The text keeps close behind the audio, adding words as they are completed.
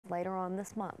later on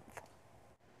this month.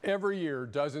 Every year,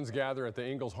 dozens gather at the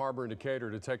Ingalls Harbor in Decatur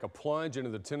to take a plunge into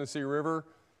the Tennessee River,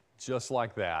 just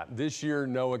like that. This year,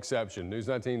 no exception. News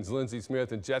 19's Lindsay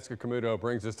Smith and Jessica Camuto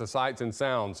brings us to sights and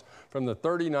sounds from the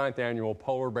 39th annual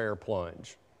Polar Bear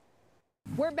Plunge.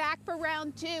 We're back for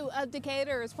round 2 of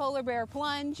Decatur's Polar Bear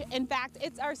Plunge. In fact,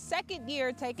 it's our second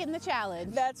year taking the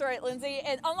challenge. That's right, Lindsay.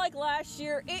 And unlike last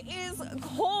year, it is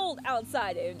cold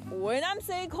outside. And when I'm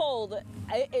saying cold,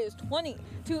 it is 20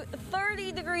 to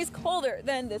 30 degrees colder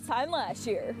than this time last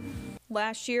year.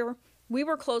 Last year, we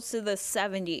were close to the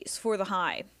 70s for the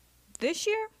high. This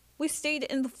year, we stayed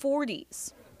in the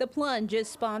 40s. The plunge is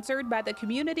sponsored by the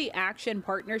Community Action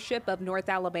Partnership of North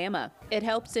Alabama. It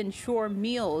helps ensure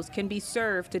meals can be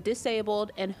served to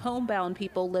disabled and homebound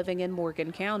people living in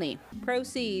Morgan County.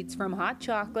 Proceeds from hot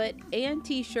chocolate and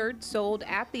t-shirts sold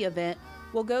at the event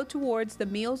will go towards the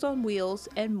Meals on Wheels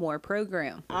and more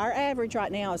program. Our average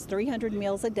right now is 300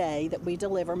 meals a day that we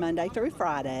deliver Monday through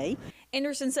Friday.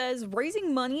 Anderson says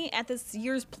raising money at this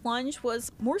year's plunge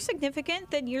was more significant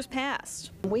than years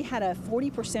past. We had a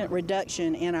 40%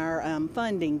 reduction in our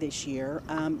funding this year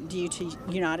due to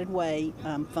United Way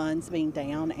funds being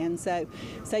down, and so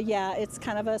yeah, it's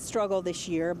kind of a struggle this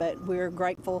year, but we're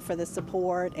grateful for the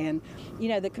support, and you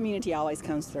know, the community always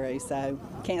comes through, so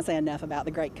can't say enough about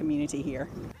the great community here.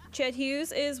 Chet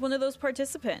Hughes is one of those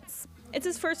participants. It's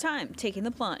his first time taking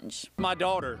the plunge. My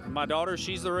daughter,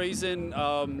 she's the reason.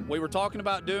 We were talking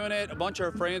about doing it. A bunch of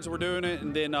her friends were doing it,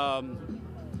 and then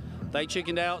they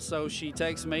chickened out, so she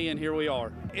texted me, and here we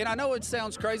are. And I know it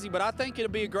sounds crazy, but I think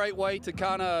it'll be a great way to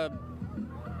kind of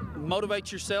motivate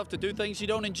yourself to do things you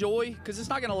don't enjoy, because it's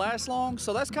not going to last long.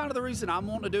 So that's kind of the reason I'm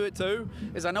wanting to do it too,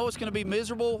 is I know it's going to be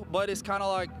miserable, but it's kind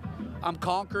of like I'm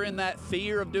conquering that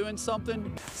fear of doing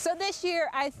something. So this year,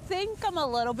 I think I'm a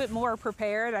little bit more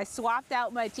prepared. I swapped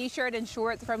out my t-shirt and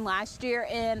shorts from last year,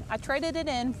 and I traded it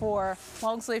in for a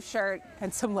long sleeve shirt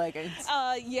and some leggings.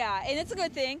 Yeah, and it's a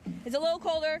good thing. It's a little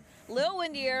colder, a little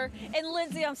windier, and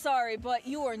Lindsay, I'm sorry, but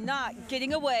you are not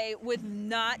getting away with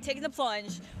not taking the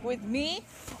plunge with me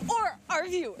or our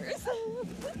viewers. 3,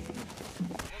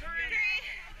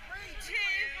 2,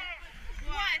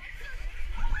 1.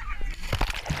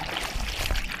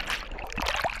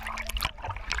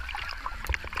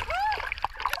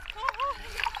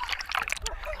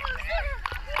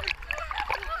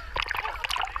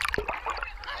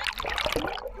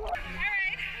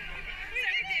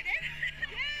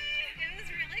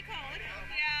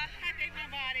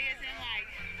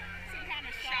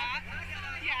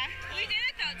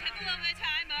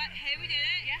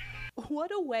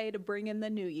 What a way to bring in the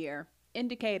new year. In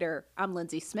Decatur, I'm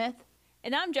Lindsay Smith.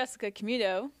 And I'm Jessica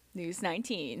Camuto, News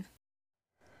 19.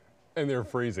 And they're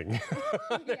freezing.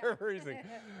 They're freezing.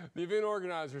 The event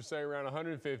organizers say around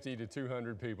 150 to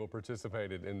 200 people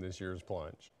participated in this year's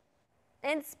plunge.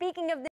 And speaking of